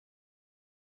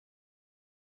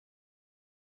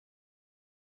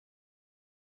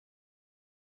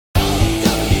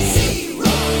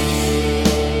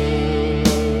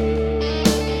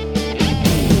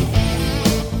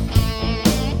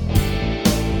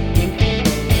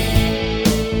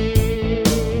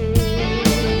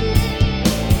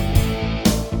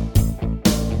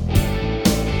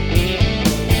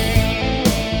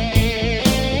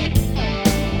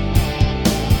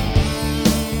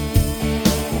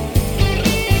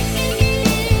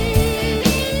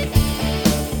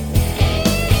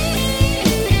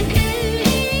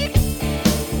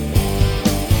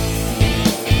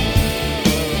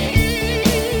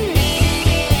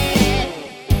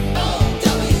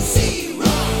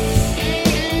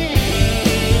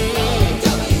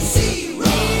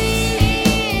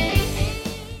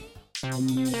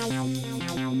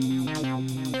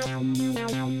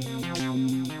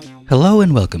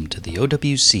and welcome to the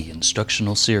OWC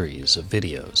instructional series of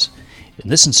videos. In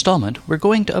this installment, we're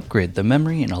going to upgrade the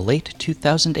memory in a late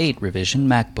 2008 revision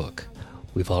MacBook.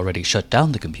 We've already shut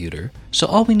down the computer, so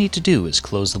all we need to do is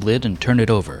close the lid and turn it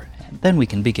over, and then we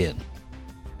can begin.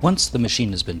 Once the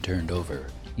machine has been turned over,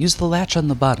 use the latch on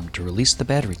the bottom to release the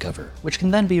battery cover, which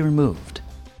can then be removed.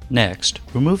 Next,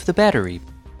 remove the battery.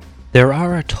 There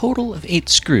are a total of 8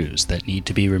 screws that need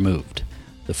to be removed.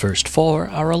 The first 4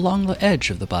 are along the edge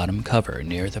of the bottom cover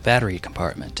near the battery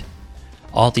compartment.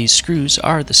 All these screws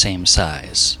are the same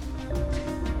size.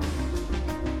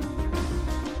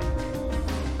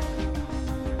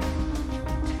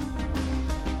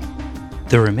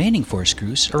 The remaining 4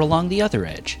 screws are along the other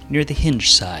edge, near the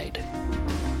hinge side.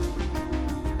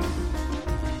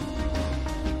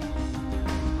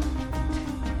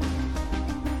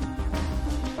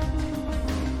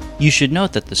 You should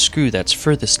note that the screw that's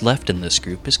furthest left in this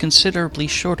group is considerably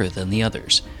shorter than the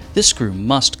others. This screw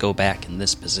must go back in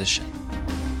this position.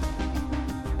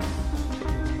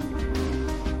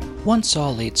 Once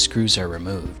all 8 screws are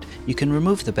removed, you can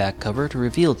remove the back cover to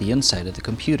reveal the inside of the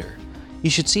computer. You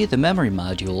should see the memory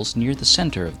modules near the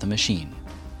center of the machine.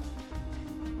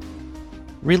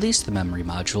 Release the memory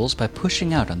modules by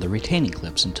pushing out on the retaining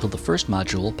clips until the first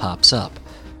module pops up.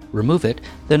 Remove it,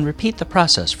 then repeat the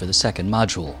process for the second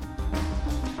module.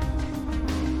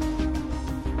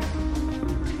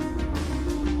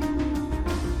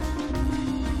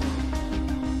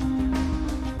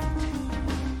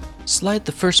 Slide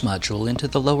the first module into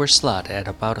the lower slot at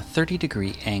about a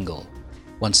 30-degree angle.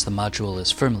 Once the module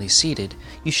is firmly seated,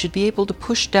 you should be able to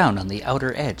push down on the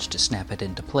outer edge to snap it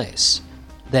into place.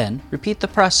 Then, repeat the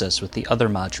process with the other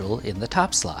module in the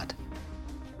top slot.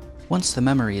 Once the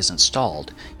memory is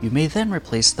installed, you may then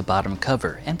replace the bottom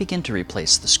cover and begin to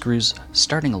replace the screws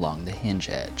starting along the hinge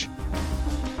edge.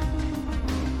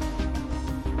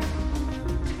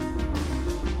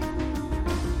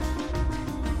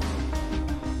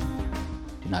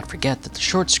 Do not forget that the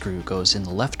short screw goes in the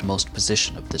leftmost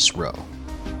position of this row.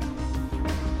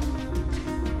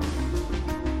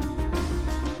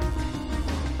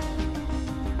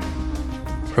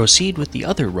 Proceed with the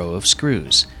other row of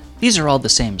screws. These are all the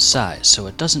same size, so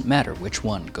it doesn't matter which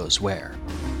one goes where.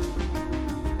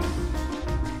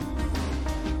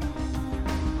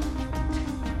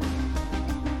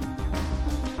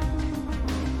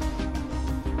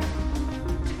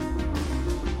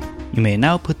 You may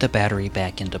now put the battery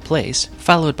back into place,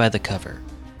 followed by the cover.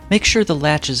 Make sure the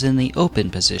latch is in the open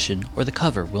position or the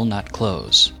cover will not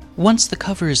close. Once the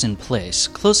cover is in place,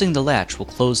 closing the latch will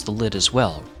close the lid as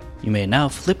well. You may now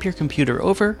flip your computer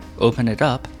over, open it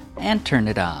up, and turn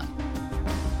it on.